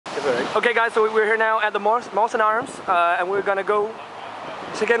Seperate. Okay guys, so we're here now at the Moss and Arms and we're gonna go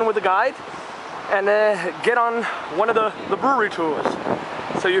check in with the guide and get on one of the brewery tours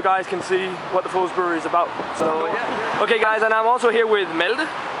so you guys can see what the Foes Brewery is about. So yeah. Okay guys, and I'm also here with Melde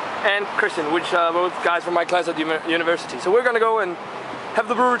and Christian, which both guys from my class at the university. So we're gonna go and have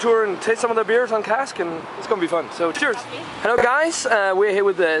the brewery tour and taste some of the beers on cask, and it's gonna be fun. So cheers. Hello guys, we're here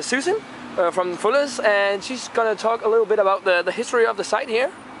with Susan from Fuller's, and she's gonna talk a little bit about the history of the site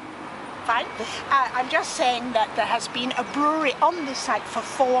here. Fine. I'm just saying that there has been a brewery on this site for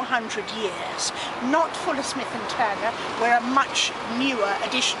 400 years. Not Fuller Smith and Turner. We're a much newer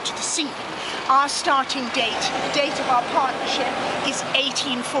addition to the scene. Our starting date, the date of our partnership, is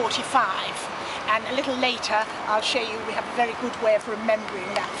 1845. And a little later, I'll show you, we have a very good way of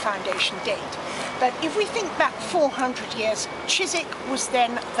remembering that foundation date. But if we think back 400 years, Chiswick was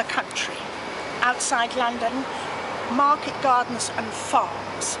then the country. Outside London, market gardens and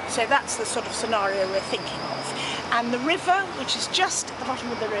farms. So that's the sort of scenario we're thinking of. And the river, which is just at the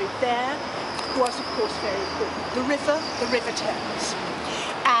bottom of the road there, was of course very important. The river Thames.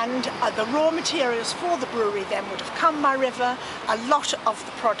 And the raw materials for the brewery then would have come by river. A lot of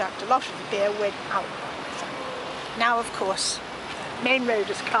the product, a lot of the beer went out by river. Now of course, the main road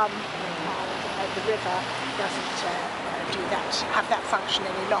has come and the river doesn't have that function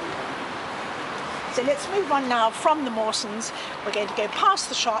any longer. So let's move on now from the Mawsons. We're going to go past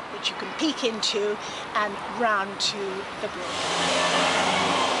the shop, which you can peek into, and round to the brewery.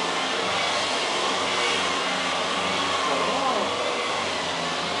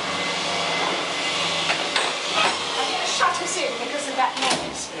 Because of that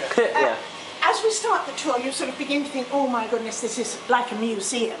noise. Yeah. As we start the tour, you sort of begin to think, oh my goodness, this is like a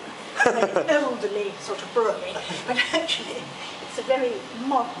museum, an elderly sort of brewery. But actually, it's a very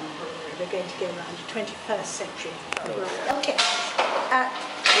modern brewery. We're going to go around a 21st century brewery. Okay,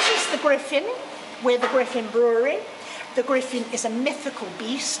 this is the Griffin. We're the Griffin Brewery. The Griffin is a mythical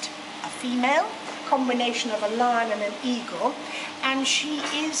beast, a female, combination of a lion and an eagle, and she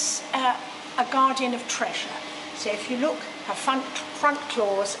is a guardian of treasure. So if you look, her front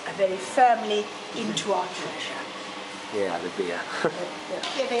claws are very firmly into our treasure. Yeah, the beer.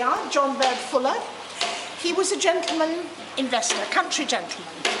 Here they are, John Bird Fuller. He was a gentleman investor, a country gentleman.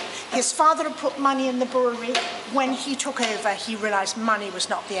 His father had put money in the brewery. When he took over, he realised money was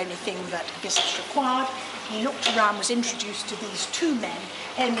not the only thing that a business required. He looked around, was introduced to these two men,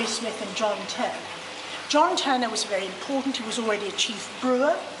 Henry Smith and John Turner. John Turner was very important. He was already a chief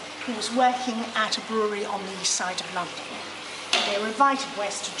brewer. He was working at a brewery on the east side of London. They were invited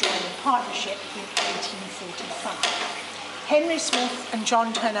west to join in partnership in 1845. Henry Smith and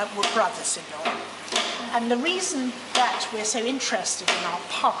John Turner were brothers-in-law. And the reason that we're so interested in our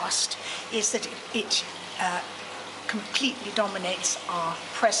past is that it completely dominates our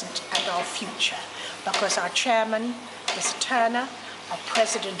present and our future. Because our chairman is a Turner, our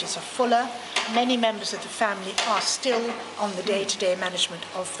president is a Fuller. Many members of the family are still on the day-to-day management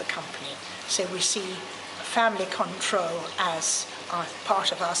of the company. So we see family control as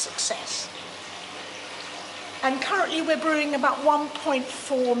part of our success. And currently we're brewing about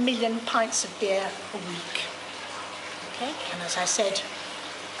 1.4 million pints of beer a week. Okay? And as I said,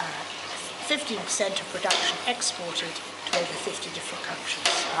 15% of production exported to over 50 different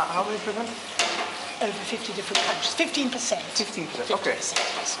countries. How many percent? Over 50 different countries. 15%. 15%, okay. Yes.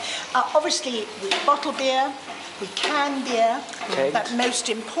 Obviously, we bottle beer, we can beer, but most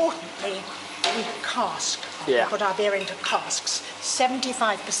importantly, we cask. Yeah. We put our beer into casks.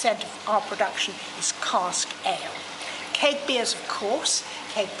 75% of our production is cask ale. Keg beers, of course.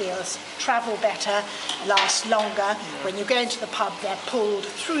 Keg beers travel better, last longer. When you go into the pub, they're pulled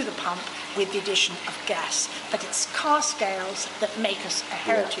through the pump with the addition of gas. But it's cask ales that make us a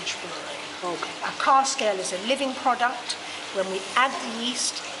heritage brewery. Okay. A cask ale is a living product. When we add the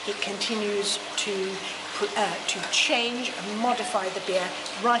yeast, it continues to change and modify the beer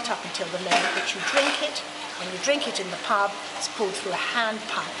right up until the moment that you drink it. When you drink it in the pub, it's pulled through a hand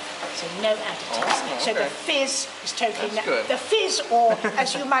pump, so no additives. So the fizz is totally the fizz, or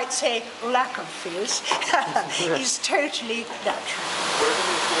as you might say, lack of fizz, is totally natural.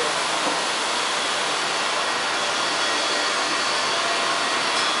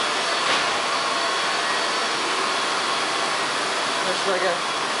 It's like a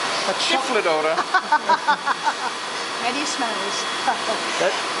chocolate odor. Many smells.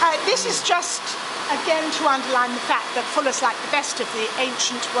 This is just, again, to underline the fact that Fuller's like the best of the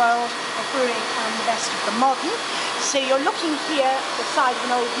ancient world of brewing and the best of the modern. So you're looking here at the side of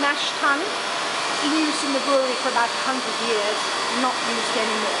an old mash tun, in use in the brewery for about 100 years, not used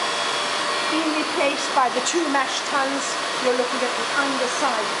anymore. been replaced by the 2 mash tuns. You're looking at the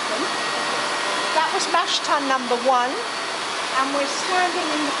underside of them. That was mash tun number 1, and we're standing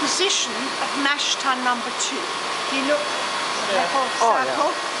in the position of mash tun number 2. If you look at the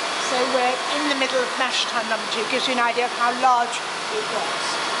circle, so we're in the middle of mash tun number 2. Gives you an idea of how large it was.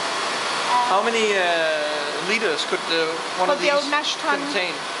 How many liters could one of these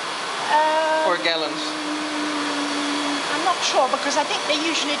contain? Or gallons? I'm not sure, because I think they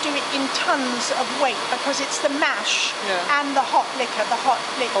usually do it in tons of weight, because it's the mash and the hot liquor,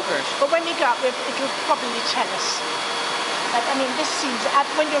 Okay. But when we go up, it'll probably tell us. But, I mean, this seems,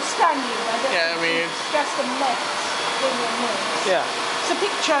 when you're standing there, it's just a mess in your nose. Yeah. It's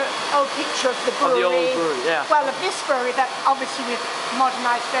a old picture of the brewery. Of the old brewery, yeah. Well, of this brewery, that obviously we've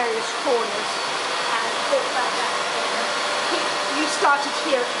modernised various corners and thought about that. You started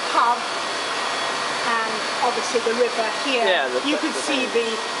here at the pub, and obviously the river here. Yeah, you could see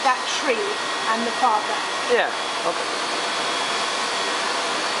that tree and the far back. Yeah, okay.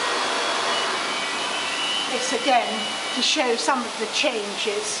 This again to show some of the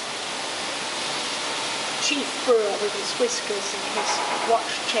changes. Chief brewer with his whiskers and his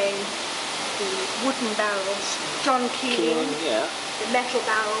watch chain, the wooden barrels, John Keeling, the metal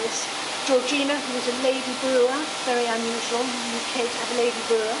barrels, Georgina, who was a lady brewer, very unusual in the UK to have a lady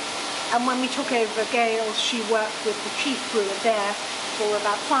brewer. And when we took over Gales, she worked with the chief brewer there for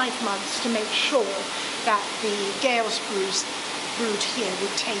about 5 months to make sure that the Gales brews brewed here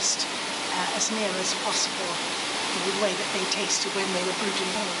would taste as near as possible the way that they tasted when they were brewed in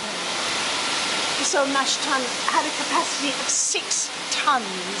Gales. This old mash tun had a capacity of 6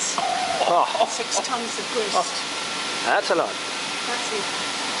 tons. 6 tons of grist. That's a lot. That's it.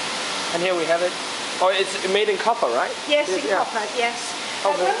 And here we have it. Oh, it's made in copper, right? Yes, in copper, yes.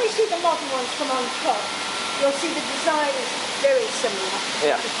 When we see the modern ones from on top, you'll see the design is very similar.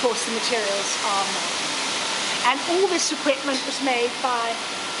 Yeah. Of course, the materials are more. And all this equipment was made by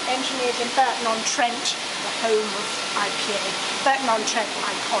engineers in Burton-on-Trent, the home of IPA. Burton-on-Trent were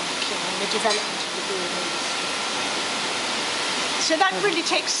iconic in the development of the brewing industry. So that really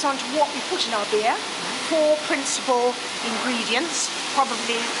takes us on to what we put in our beer. 4 principal ingredients,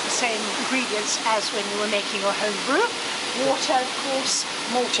 probably the same ingredients as when you were making your home brew. Water, of course,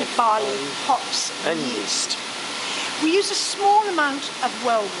 malted barley, hops and yeast. We use a small amount of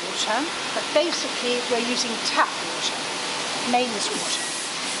well water, but basically we're using tap water, mains water.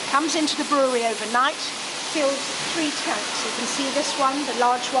 Comes into the brewery overnight, fills 3 tanks. You can see this one, the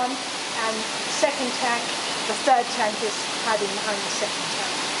large one, and the second tank. The third tank is hiding behind the second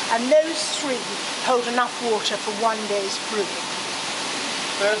tank. And those 3 hold enough water for 1 day's brewing.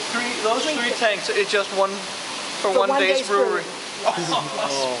 Those 3 tanks are just one for 1 day's brewery. Oh,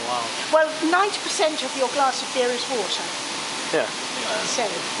 wow. Well, 90% of your glass of beer is water. Yeah. So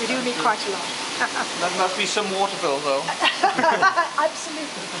we do need quite a lot. That must be some water bill, though.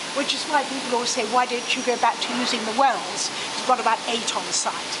 Absolutely. Which is why people always say, why don't you go back to using the wells? We've got about 8 on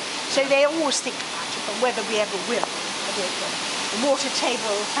site. So they always think about it, but whether we ever will, I don't know. The water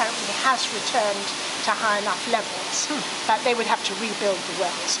table apparently has returned to high enough levels, but they would have to rebuild the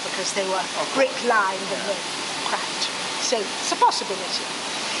wells because they were brick-lined and they cracked. So it's a possibility.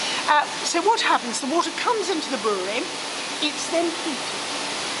 So what happens? The water comes into the brewery, it's then heated.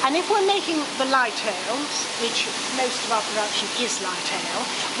 And if we're making the light ales, which most of our production is light ale,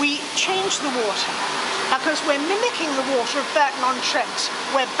 we change the water because we're mimicking the water of Burton-on-Trent.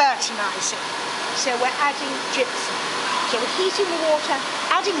 We're Burtonising. So we're adding gypsum. So we're heating the water,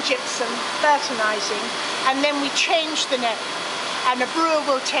 adding gypsum, Burtonising, and then we change the name. And a brewer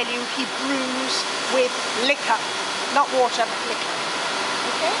will tell you he brews with liquor, not water, but liquor.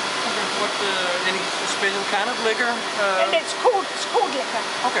 Okay? What, any special kind of liquor? And it's called liquor.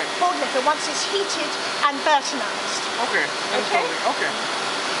 Okay. Called liquor once it's heated and Burtonised. Okay. Okay? Okay.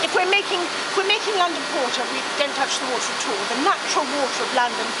 If we're making London porter, we don't touch the water at all. The natural water of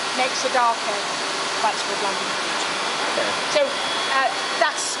London makes a dark ale. That's with London porter. Okay. So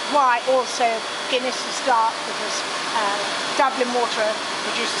that's why also Guinness is dark, because Dublin water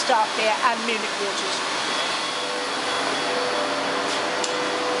produces dark beer and Munich waters.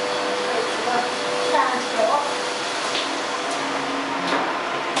 Fans go off.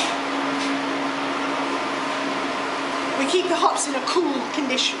 We keep the hops in a cool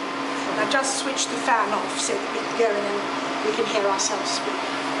condition. I just switch the fan off so that we can go in and we can hear ourselves speak.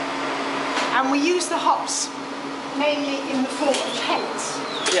 And we use the hops mainly in the form of pellets.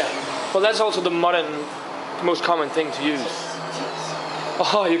 Yeah. Well, that's also the most common thing to use.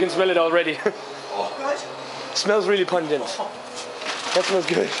 Oh, you can smell it already. Oh, good. Smells really pungent. That smells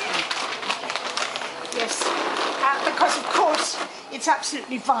good. Yes, because of course it's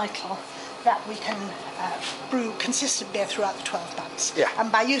absolutely vital that we can brew consistent beer throughout the 12 months. Yeah.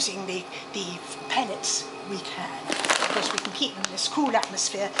 And by using the pellets, we can. Of course, we can keep them in this cool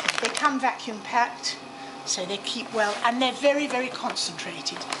atmosphere. They come vacuum packed, so they keep well, and they're very, very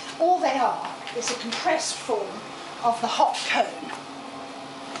concentrated. All they are is a compressed form of the hop cone.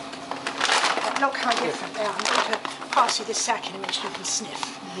 But look how different they are. I'm going to pass you this sack in which you can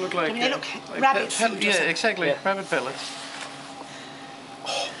sniff. Look like, I mean, they look rabbit food. yeah, exactly. Yeah. Rabbit pellets.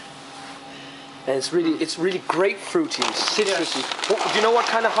 And it's really grapefruity and citrusy. Yeah. Do you know what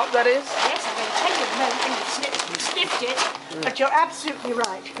kind of hop that is? Yes, I'm going to tell you in a moment when you've sniffed it, but you're absolutely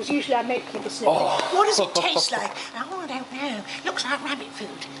right, because usually I make people sniff it. What does it taste like? Oh, I don't know. Looks like rabbit food.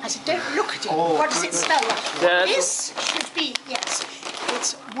 I said, don't look at it. What does it smell like? Yeah, this should be, yes,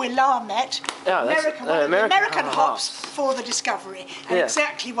 it's Willamette, yeah, American hops for the discovery. And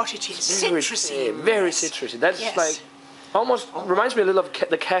exactly what it is, citrusy. Very citrusy. That's like... Almost reminds me a little of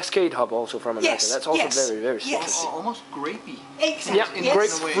the Cascade hop also from America. Yes, That's also very, very citrusy. Yes. Almost grapey. Exactly. Yeah,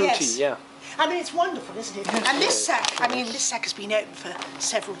 grapefruity, yeah. I mean, it's wonderful, isn't it? And this sack, this sack has been open for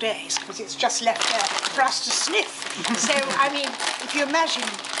several days because it's just left there for us to sniff. So, I mean, if you imagine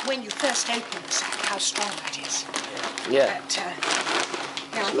when you first open the sack, how strong that is. Yeah.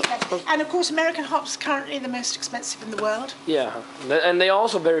 But, and of course, American hops currently the most expensive in the world. Yeah, and they're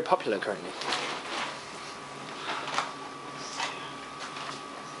also very popular currently.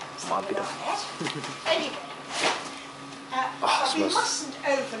 Anyway, but we mustn't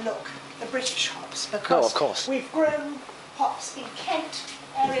overlook the British hops because we've grown hops in Kent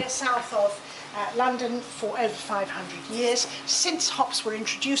area south of London for over 500 years, since hops were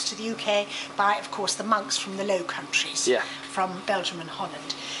introduced to the UK by, of course, the monks from the Low Countries, from Belgium and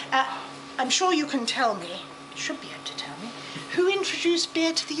Holland. I'm sure you can tell me, should be able to tell me, who introduced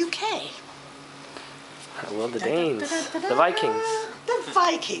beer to the UK? Well, the Danes, the Vikings. The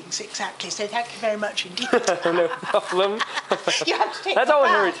Vikings, exactly. So thank you very much indeed. No problem. You have to take That's our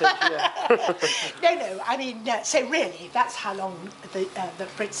heritage, yeah. No, I mean, so really, that's how long the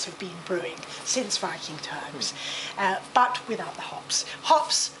Brits have been brewing, since Viking times, but without the hops.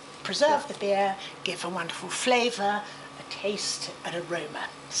 Hops preserve the beer, give a wonderful flavour, a taste, an aroma.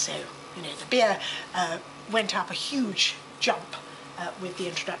 So, you know, the beer went up a huge jump with the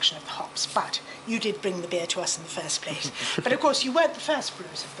introduction of the hops, but you did bring the beer to us in the first place. But of course, you weren't the first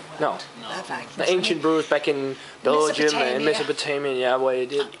brewers of the world. No. The ancient brewers back in Belgium and Mesopotamia, where they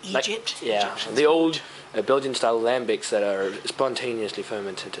did Egypt. Like, the old Belgian-style lambics that are spontaneously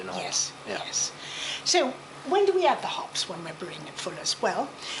fermented and all. Yes. So, when do we add the hops when we're brewing at Fuller's? Well,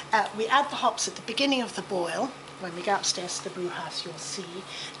 we add the hops at the beginning of the boil. When we go upstairs to the brew house, you'll see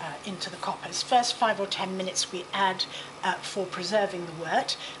into the coppers. First 5 or 10 minutes we add for preserving the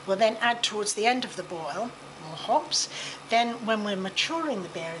wort. We'll then add towards the end of the boil more hops. Then when we're maturing the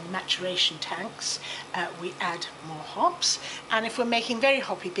beer in the maturation tanks, we add more hops. And if we're making very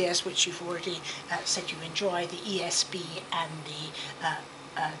hoppy beers, which you've already said you enjoy, the ESB and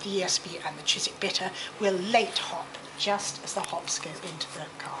the Chiswick bitter, we'll late hop just as the hops go into the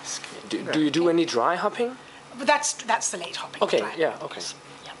cask. Do you do any dry hopping? But that's the late hopping. Okay, right? okay.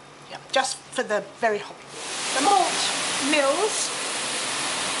 Yeah, just for the very hoppy. The malt mills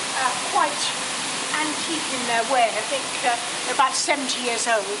are quite antique in their way. I think they're about 70 years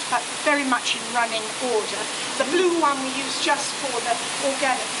old, but very much in running order. The blue one we use just for the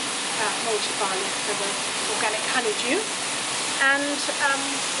organic malted barley, for the organic honeydew, and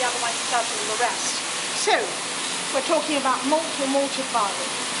the other one's out of the rest. So, we're talking about malt or malted barley.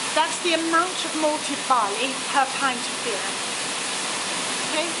 That's the amount of malted barley per pint of beer.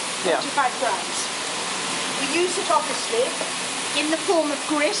 Okay? 45 grams. We use it obviously in the form of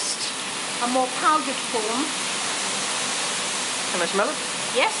grist, a more powdered form. Can I smell it?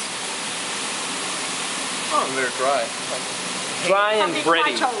 Yes. Oh, very dry. Dry and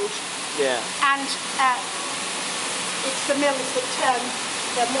bready. Quite old. Yeah. And it's the mills that turn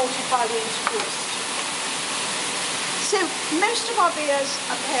the malted barley into grist. So most of our beers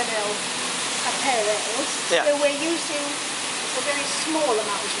are pale ales. Yeah. So we're using a very small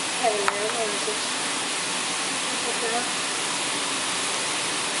amount of pale ale. Where is it?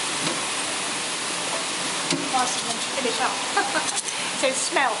 Fast enough to fill it up. So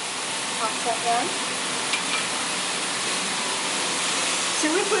smell. Pass that down.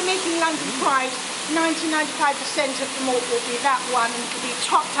 So if we're making London Pride, 90-95% of the malt will be that one, and it will be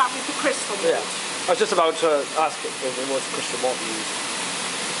topped up with the crystal malt. Yeah. I was just about to ask if it was crystal malt used.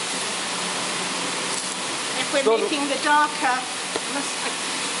 If we're making the darker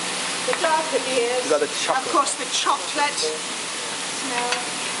beers, of course the chocolate smell.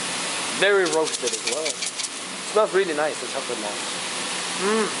 Very roasted as well. It smells really nice, the chocolate malt.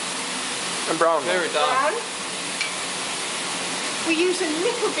 And brown. Very dark. Brown. We use a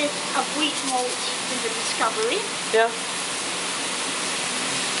little bit of wheat malt in the Discovery. Yeah.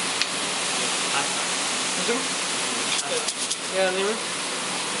 Yeah,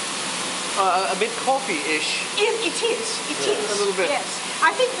 a bit coffee-ish. It is. A little bit. Yes.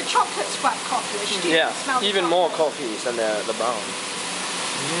 I think the chocolate's quite coffee-ish too. Yeah, It smells even like more coffee. coffees than the brown.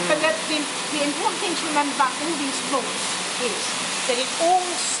 But the important thing to remember about all these malts is that it all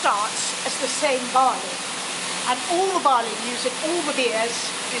starts as the same barley. And all the barley used in all the beers,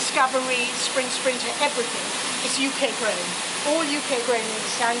 Discovery, Spring Sprinter, everything, is UK grown. All UK grown in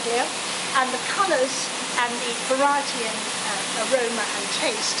East Anglia. And the colours and the variety and aroma and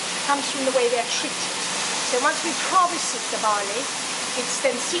taste comes from the way they're treated. So once we've harvested the barley, it's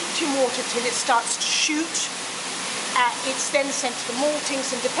then steeped in water till it starts to shoot. It's then sent to the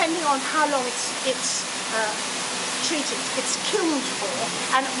maltings, and depending on how long it's treated, it's kilned for,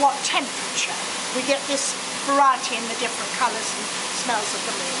 and at what temperature, we get this variety in the different colours and smells of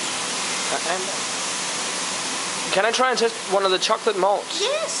the malt. And can I try and test one of the chocolate malts?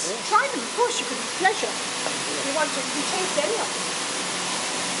 Yes, try them. Of course, you could with pleasure. If you want to, you can taste any of them.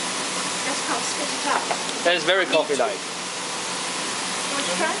 Just can't spit it out. That is very coffee-like. You want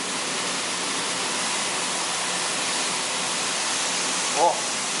to try? Oh.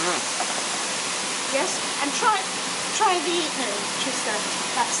 Yes, and try the which is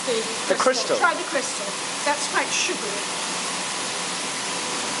that's the crystal. Try the crystal. That's quite sugary.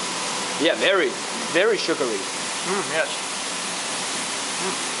 Yeah, very sugary. Yes.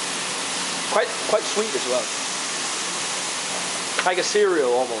 Quite sweet as well. Like a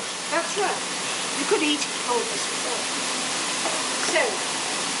cereal almost. That's right. You could eat all this before. So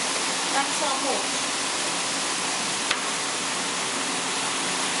that's our malt.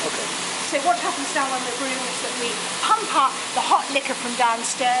 Okay. So what happens now when we're brewing is that we pump up the hot liquor from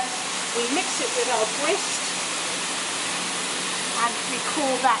downstairs, we mix it with our grist, and we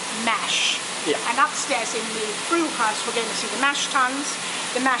call that mash. Yeah. And upstairs in the brew house we're going to see the mash tuns.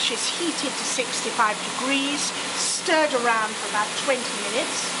 The mash is heated to 65 degrees, stirred around for about 20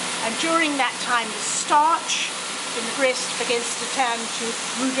 minutes, and during that time the starch in the grist begins to turn to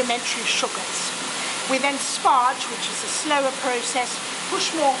rudimentary sugars. We then sparge, which is a slower process,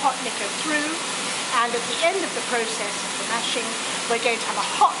 push more hot liquor through, and at the end of the process of the mashing, we're going to have a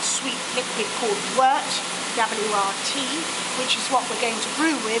hot, sweet liquid called wort, W-R-T, which is what we're going to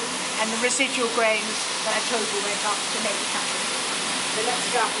brew with, and the residual grains that I told you went up to make it happen. So let's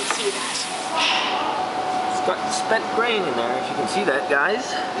go up and see that. It's got spent grain in there, if you can see that, guys.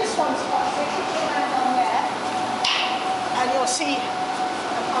 This one's got, so keep your hand on there, and you'll see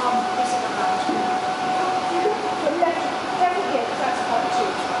an arm missing around.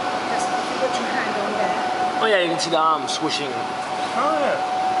 Oh yeah, you can see the arm swishing. Oh yeah.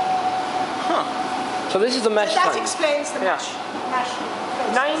 Huh. So this is the mash That tun. explains the Yeah. mash.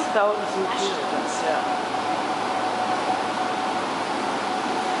 9,000 kilos. Yeah.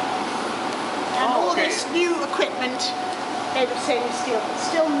 And all okay. this new equipment made of stainless steel, but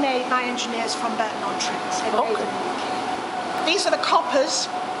still made by engineers from Burton-on-Trent. So made in the UK. These are the coppers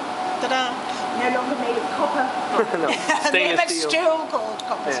that are no longer made of copper. No, stainless But steel. still called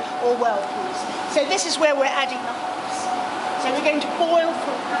coppers, Yeah. or whirlpools. So this is where we're adding the hops. So we're going to boil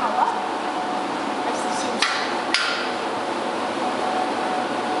for an hour. As this seems to be.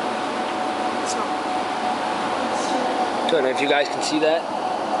 It's not. Don't know if you guys can see that.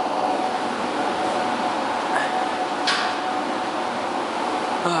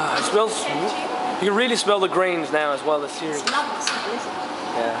 It smells. You can really smell the grains now as well. The cereal. It's lovely smell, isn't it?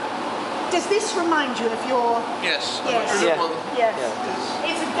 Yeah. Does this remind you of your... Yes. Yes. Yeah. Yes.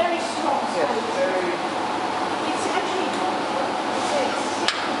 Yeah. It's a very strong smell. It's actually...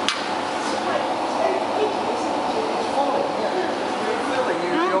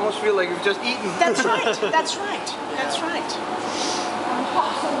 You almost feel like you've just eaten. That's right, that's right, that's right.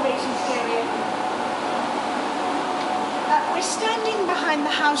 Hops and raisins area. We're standing behind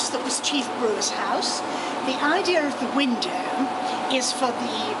the house that was Chief Brewer's house. The idea of the window is for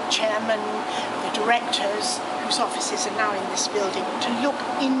the chairman, the directors, whose offices are now in this building, to look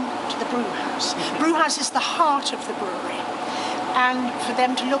into the brew house. The brew house is the heart of the brewery. And for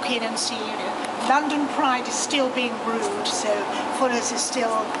them to look in and see, London Pride is still being brewed, so Fuller's is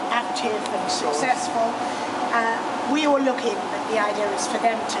still active and successful. We all look in, but the idea is for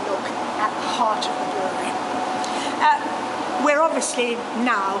them to look at the heart of the brewery. We're obviously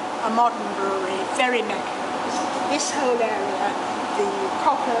now a modern brewery, very mechanised. This whole area, the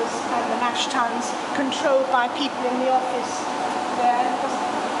coppers and the mash tuns, controlled by people in the office there.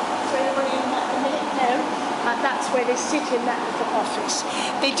 Is there anybody in at the minute? No. That's where they sit in that little office.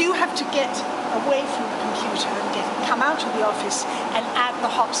 They do have to get away from the computer and come out of the office and add the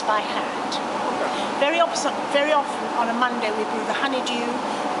hops by hand. Very often on a Monday we brew the honeydew,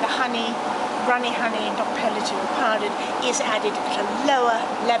 the honey, runny honey, not pelleted or powdered, is added at a lower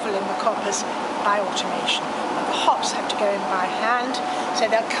level in the coppers by automation. But the hops have to go in by hand, so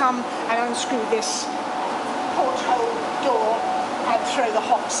they'll come and unscrew this porthole door and throw the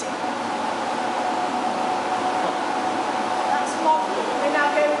hops in. That's modern. We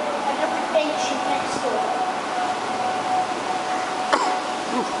now go and look at ancient next door.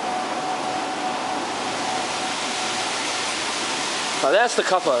 Oh, there's the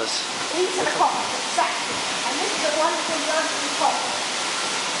coppers. These are the coppers, exactly. And this is a wonderful London copper.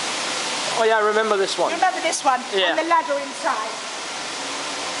 Oh yeah, I remember this one. You remember this one? Yeah. And the ladder inside.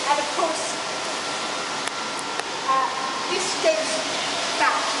 And of course, this goes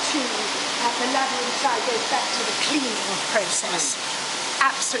back to, the ladder inside goes back to the cleaning process.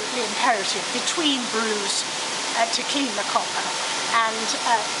 Absolutely imperative between brews to clean the copper. And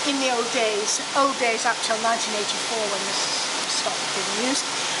in the old days up till 1984 when this stopped being used,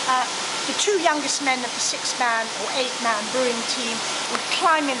 the two youngest men of the 6-man or 8-man brewing team would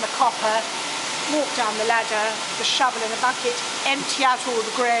climb in the copper, walk down the ladder, the shovel and a bucket, empty out all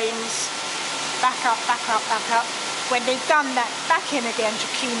the grains, back up, back up, back up. When they've done that, back in again to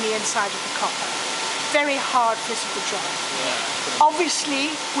clean the inside of the copper. Very hard physical job. Yeah.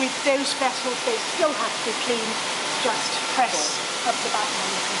 Obviously, with those vessels, they still have to be cleaned, just press of the button on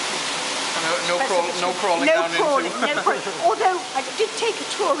the computer. No crawling down crawling, into. no crawling. Although I did take a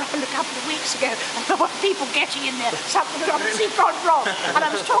tour around a couple of weeks ago and there were people getting in there, something had obviously gone wrong. And I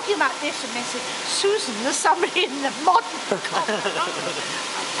was talking about this and they said, Susan, there's somebody in the modern copper.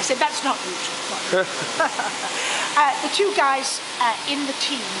 I said, that's not usual. The two guys in the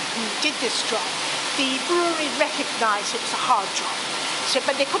team who did this job, the brewery recognised it was a hard job. So,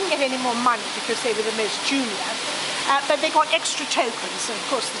 but they couldn't get any more money because they were the most junior. But they got extra tokens, and of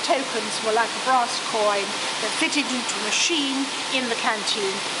course the tokens were like a brass coin that fitted into a machine in the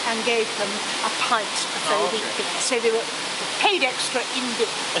canteen and gave them a pint of very weak beer. So they were paid extra in beer.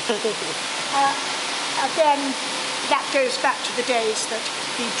 Again, that goes back to the days that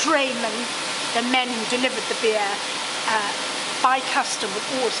the draymen, the men who delivered the beer, by custom would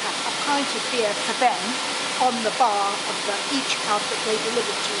always have a pint of beer for them on the bar of each pub that they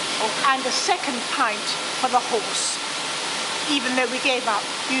delivered to, and a second pint for the horse, even though we gave up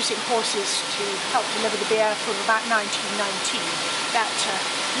using horses to help deliver the beer from about 1919. That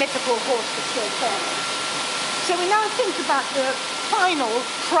mythical horse was still there. So we now think about the final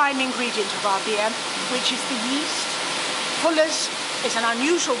prime ingredient of our beer, which is the yeast. Fuller's is an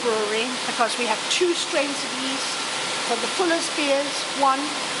unusual brewery because we have 2 strains of yeast. For the Fuller's beers, one,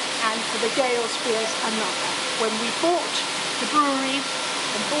 and for the Gale's beers, another. When we bought the brewery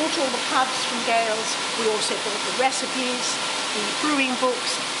and bought all the pubs from Gale's, we also bought the recipes, the brewing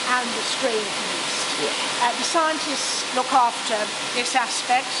books, and the strain of yeast. Yeah. The scientists look after this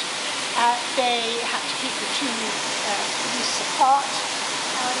aspect. They have to keep the 2 yeasts apart,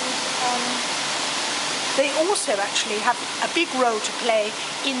 and they also actually have a big role to play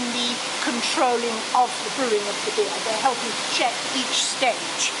in the controlling of the brewing of the beer. They're helping to check each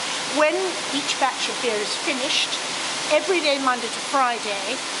stage. When each batch of beer is finished, every day, Monday to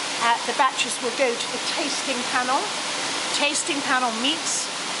Friday, the batches will go to the tasting panel. The tasting panel meets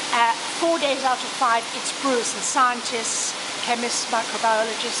 4 days out of 5. It's brewers and scientists, chemists,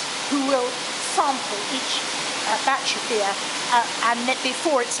 microbiologists, who will sample each batch of beer and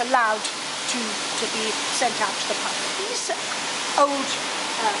before it's allowed to be sent out to the public. These old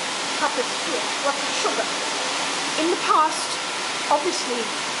puppets here were for sugar. In the past, obviously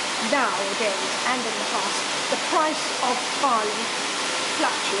nowadays and in the past, the price of barley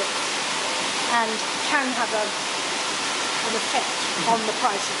fluctuates and can have an effect on the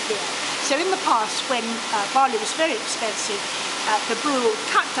price of beer. So in the past, when barley was very expensive, the brewer would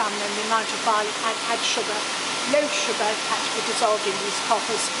cut down on the amount of barley and add sugar. Low sugar had to be dissolved in these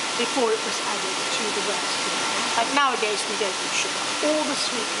coppers before it was added to the rest. But nowadays we don't use sugar. All the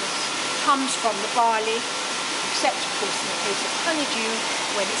sweetness comes from the barley, except of course in the case of honeydew,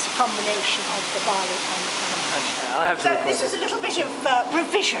 when it's a combination of the barley and the honey. So this is a little bit of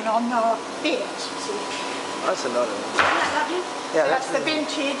revision on our beers, you see. That's another one. Isn't that lovely? Yeah, so that's the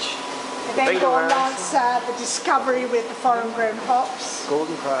vintage. The Bengal Lancer, the Discovery with the foreign-grown hops.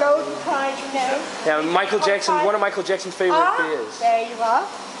 Golden Pride. Golden Pride, you know. Yeah, Michael Jackson, one of Michael Jackson's favourite beers. There you are.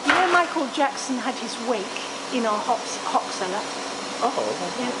 You know Michael Jackson had his wake in our hop cellar. Oh.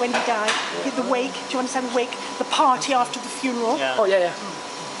 Yeah, when he died. Yeah. The wake, do you understand the wake? The party after the funeral. Yeah. Oh, yeah, yeah.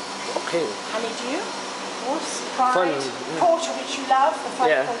 Okay. Honeydew. course, Pride, Porter, which you love, the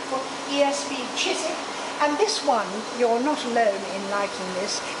 5.4, ESB, Chiswick. And this one, you're not alone in liking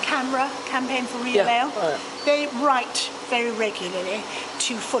this, Camera, Campaign for Real Ale. They write very regularly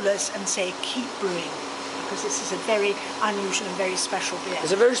to Fuller's and say, keep brewing, because this is a very unusual and very special beer.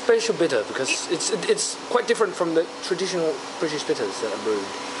 It's a very special bitter, because it's quite different from the traditional British bitters that are brewed.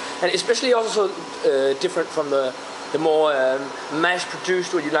 And especially also different from the more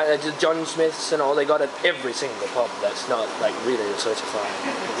mass-produced, or you like the John Smiths and all, they got at every single pub that's not like really certified.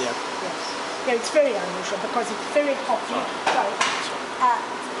 Yes. Yeah, it's very unusual because it's very hoppy,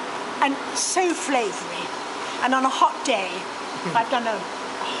 and so flavoury. And on a hot day, I've done a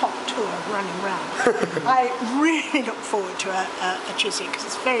hot tour running around. I really look forward to a Chiswick because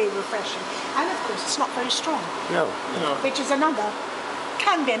it's very refreshing. And of course, it's not very strong. No. Which is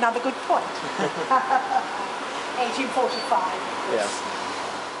can be another good point. 1845. Yeah.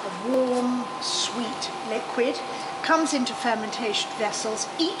 A warm, sweet liquid comes into fermentation vessels.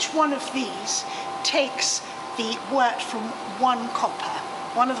 Each one of these takes the wort from one copper.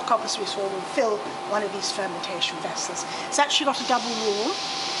 One of the coppers we saw will fill one of these fermentation vessels. It's actually got a double wall.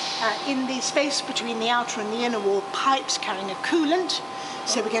 In the space between the outer and the inner wall, pipes carrying a coolant.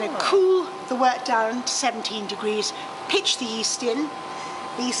 So we're going to cool the wort down to 17 degrees, pitch the yeast in.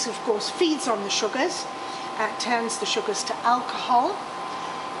 The yeast, of course, feeds on the sugars, turns the sugars to alcohol.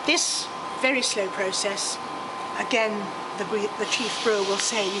 This very slow process. Again, the chief brewer will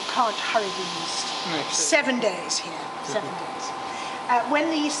say you can't hurry the yeast. 7 days here, 7 days. When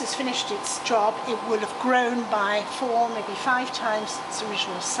the yeast has finished its job, it will have grown by 4, maybe 5 times its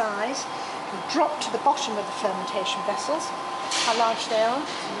original size. It will drop to the bottom of the fermentation vessels. How large they are,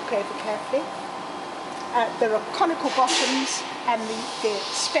 look over carefully. There are conical bottoms, and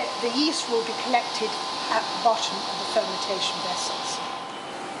the yeast will be collected at the bottom of the fermentation vessels.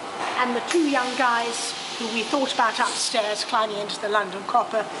 And the 2 young guys who we thought about upstairs climbing into the London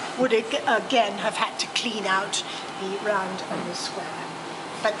copper would again have had to clean out the round and the square.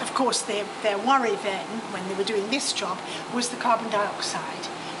 But of course their worry then, when they were doing this job, was the carbon dioxide.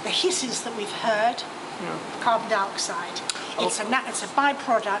 The hisses that we've heard, carbon dioxide. It's a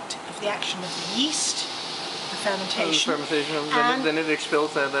byproduct of the action of the yeast, the fermentation. Then it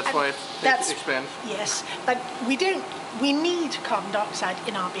expels that, that's why it expands. Yes, but we need carbon dioxide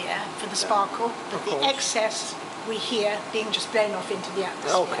in our beer for the sparkle, but the excess we hear being just blown off into the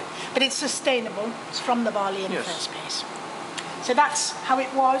atmosphere. But it's sustainable, it's from the barley in the first place. So that's how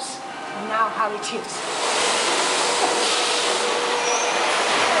it was, and now how it is.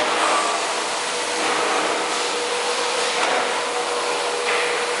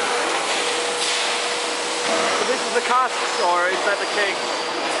 So this is the casks, or is that the cake?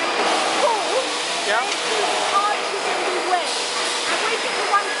 Cool. Yeah.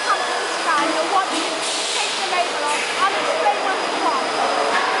 You're watching, take the label off, I'll explain what it's from.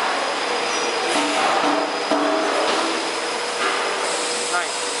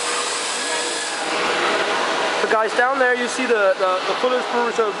 Nice. So guys, down there you see the Fuller's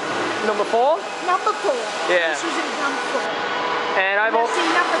Brewery, so number 4? Number 4. Yeah. This was in number 4. And I've number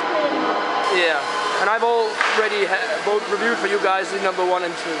 3. Yeah. And I've already both reviewed for you guys the number 1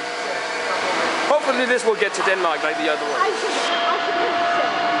 and 2. Hopefully this will get to Denmark like the other one. I should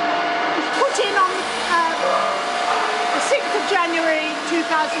put in on the 6th of January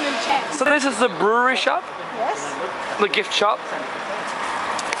 2010. So this is the brewery shop? Yes. The gift shop?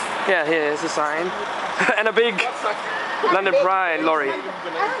 Yeah, here's the sign. And a big London Pride lorry. Oh,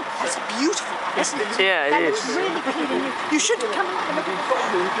 that's beautiful, isn't it? Yeah, it is. That is really clean. You should come and look at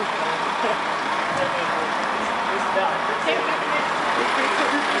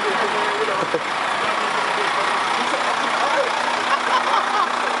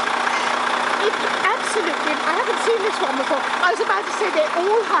Absolutely, I haven't seen this one before. I was about to say they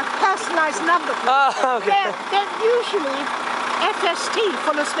all have personalised number plates. Oh, okay. They're usually FST,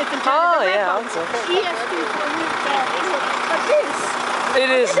 Fuller Smith and Taylor. Oh, yeah. ESB, but this, it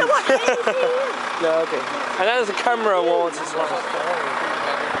is. I don't know what AD is. No, okay. And that is the camera awards as well.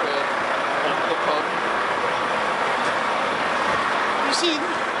 You see?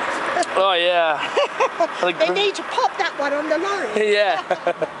 Oh, yeah. They need to pop that one on the lorry. Yeah.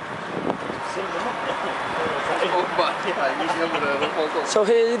 So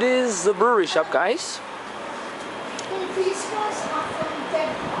here it is, the brewery shop, guys. These guys are from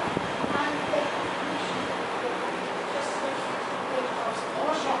Denmark,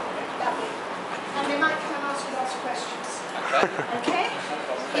 and they might come and ask you lots of questions. Okay?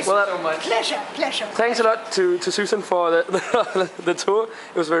 Well, Pleasure. thanks a lot to Susan for the tour.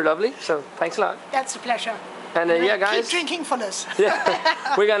 It was very lovely, so thanks a lot. That's a pleasure. And yeah, guys. Keep drinking, fellas.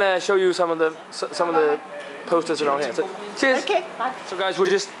 Yeah, we're gonna show you some of the posters around here. So, cheers. Okay, bye. So guys, we're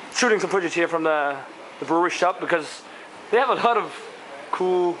just shooting some footage here from the brewery shop because they have a lot of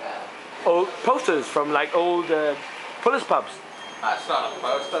cool old posters from like old Fuller's pubs. That's not a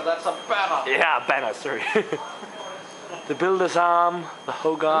poster, that's a banner. Yeah, banner, sorry. The Builder's Arm, the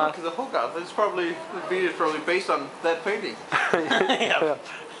Hogarth. Look, the Hogarth, the beat is probably based on that painting. Yeah.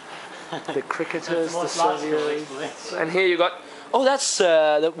 The Cricketers, the Soviets. And here you got, oh, that's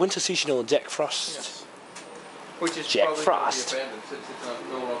the winter seasonal Jack Frost. Yes. Which is Jack probably Frost. abandoned since it's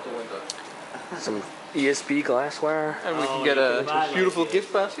not going off the winter. Some ESB glassware. And we can get a beautiful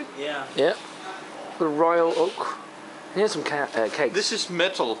gift basket. Yeah. Yeah. The Royal Oak. And here's some cakes. This is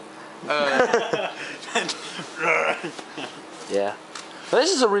metal. Yeah. But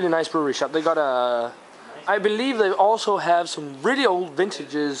this is a really nice brewery shop. They got a... I believe they also have some really old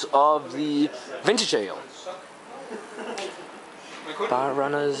vintages of the vintage ale. Bar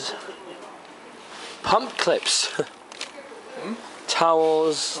runners. Pump clips.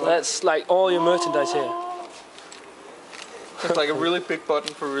 Towels. That's like all your merchandise here. It's like a really big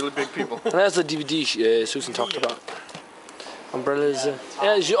button for really big people. And that's the DVD Susan talked about. Umbrellas.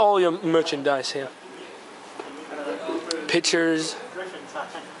 Yeah, it's all your merchandise here. Pictures.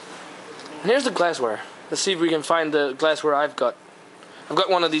 And here's the glassware. Let's see if we can find the glassware I've got. I've got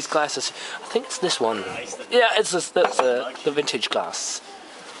one of these glasses. I think it's this one. Yeah, it's this, that's the vintage glass.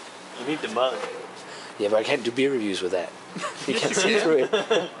 You need the mug. Yeah, but I can't do beer reviews with that. You can't see through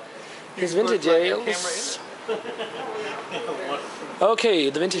it. Here's vintage ales. Okay,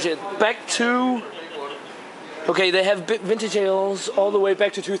 the vintage ale. Back to... Okay, they have vintage ales all the way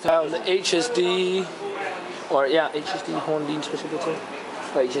back to 2000. HSD... Or, yeah, HSD Hornbeam specifically.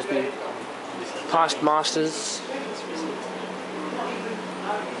 HSB. Past Masters.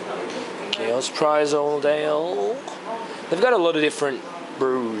 Chaos Prize Old Ale. They've got a lot of different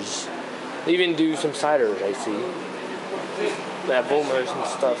brews. They even do some ciders, I see. They have Bulmers and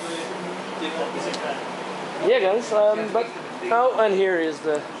stuff. Yeah, guys, but... Oh, and here is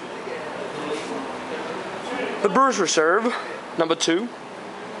the Brewers Reserve, number 2,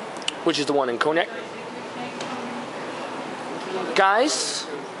 which is the one in Cognac. Guys?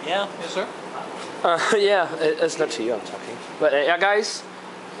 Yeah. Yes, sir? Yeah, it's not to you I'm talking. But yeah, guys,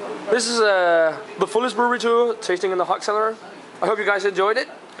 this is the Fuller's Brewery Tour, tasting in the Hog Cellar. I hope you guys enjoyed it.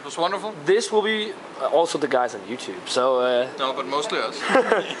 It was wonderful. This will be also the guys on YouTube, so... No, but mostly us.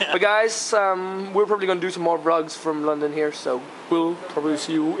 But guys, we're probably going to do some more vlogs from London here, so we'll probably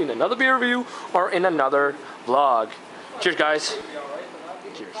see you in another beer review or in another vlog. Cheers, guys.